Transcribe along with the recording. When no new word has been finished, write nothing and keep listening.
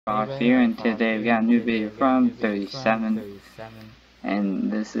Fox here, and today we got a new video from 37,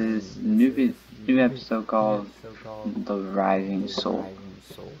 and this is new episode called The Rising Soul.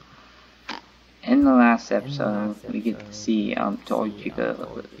 In the last episode, we get to see Torchica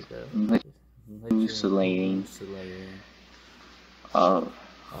hallucinating of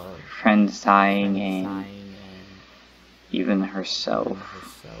friends dying and even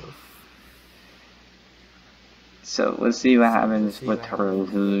herself. So let's see what happens with her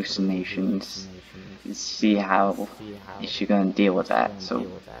hallucinations. See how is she gonna deal with that. So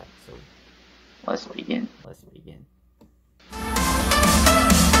let's begin.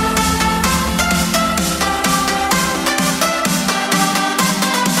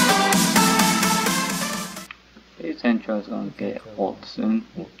 This intro is gonna get old soon.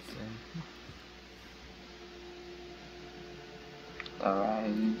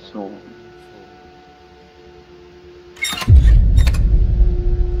 Alright, so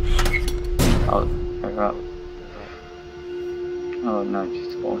oh, I forgot. Oh no,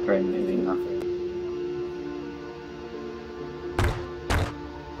 just already moving up.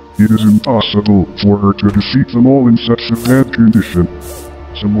 It is impossible for her to defeat them all in such a bad condition.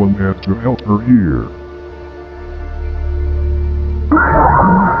 Someone had to help her here.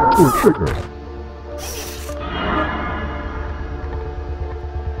 Torchica.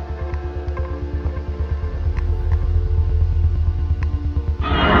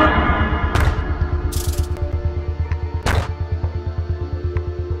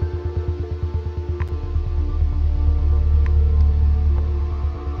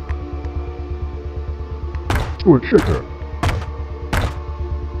 Torchica.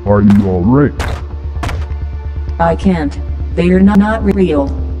 Are you alright? I can't. They're not real.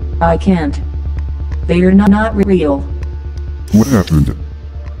 I can't. They're not real. What happened?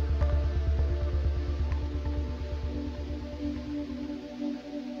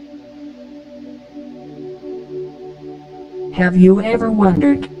 Have you ever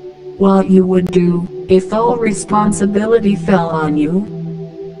wondered what you would do if all responsibility fell on you?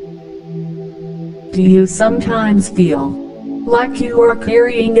 Do you sometimes feel like you are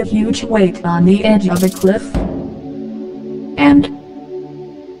carrying a huge weight on the edge of a cliff? And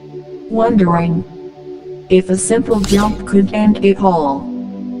wondering if a simple jump could end it all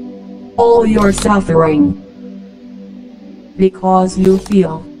your suffering, because you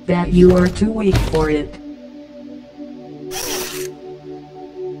feel that you are too weak for it.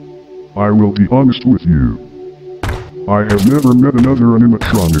 I will be honest with you. I have never met another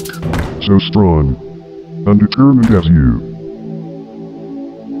animatronic so strong, undetermined as you.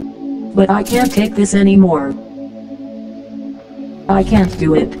 But I can't take this anymore. I can't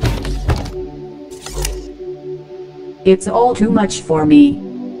do it. It's all too much for me.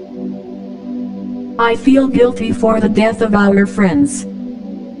 I feel guilty for the death of our friends.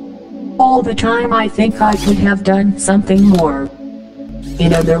 All the time I think I could have done something more.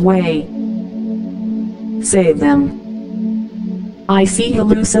 Another way. Save them. I see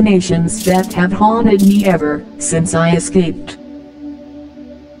hallucinations that have haunted me ever since I escaped.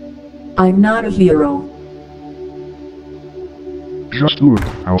 I'm not a hero. Just look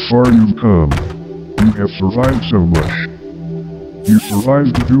how far you've come. You have survived so much. You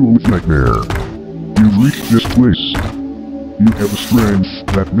survived the duel with Nightmare. You've reached this place. You have a strength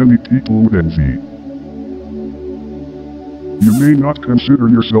that many people would envy. You may not consider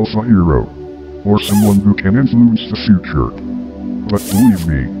yourself a hero, or someone who can influence the future. But believe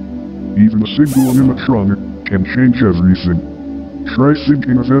me, even a single animatronic can change everything. Try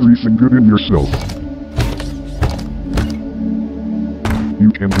thinking of everything good in yourself.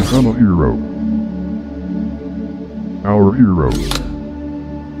 You can become a hero. Our hero.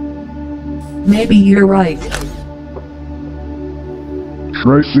 Maybe you're right.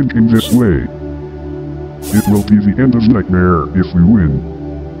 Try thinking this way. It will be the end of Nightmare if we win.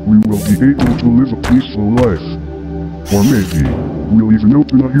 We will be able to live a peaceful life. Or maybe, we'll even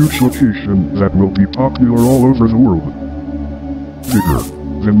open a huge location that will be popular all over the world. Bigger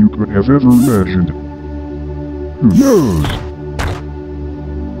than you could have ever imagined. Who knows?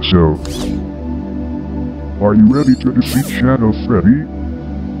 So, are you ready to defeat Shadow Freddy?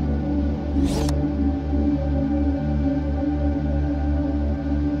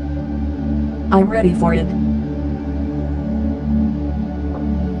 I'm ready for it.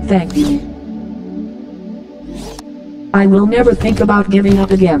 Thank you. I will never think about giving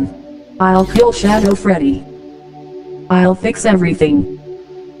up again. I'll kill Shadow Freddy. I'll fix everything.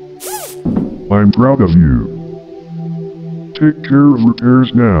 I'm proud of you. Take care of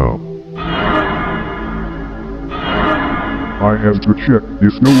repairs now. I have to check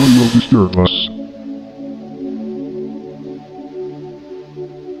if no one will disturb us.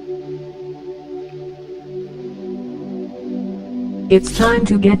 It's time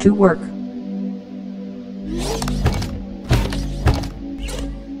to get to work.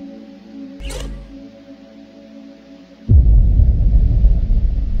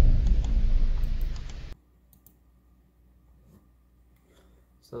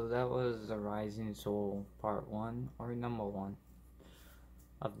 So that was the Rising Soul part 1 or number 1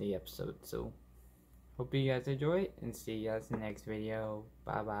 of the episode. So hope you guys enjoy it and see you guys in the next video.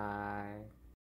 Bye bye.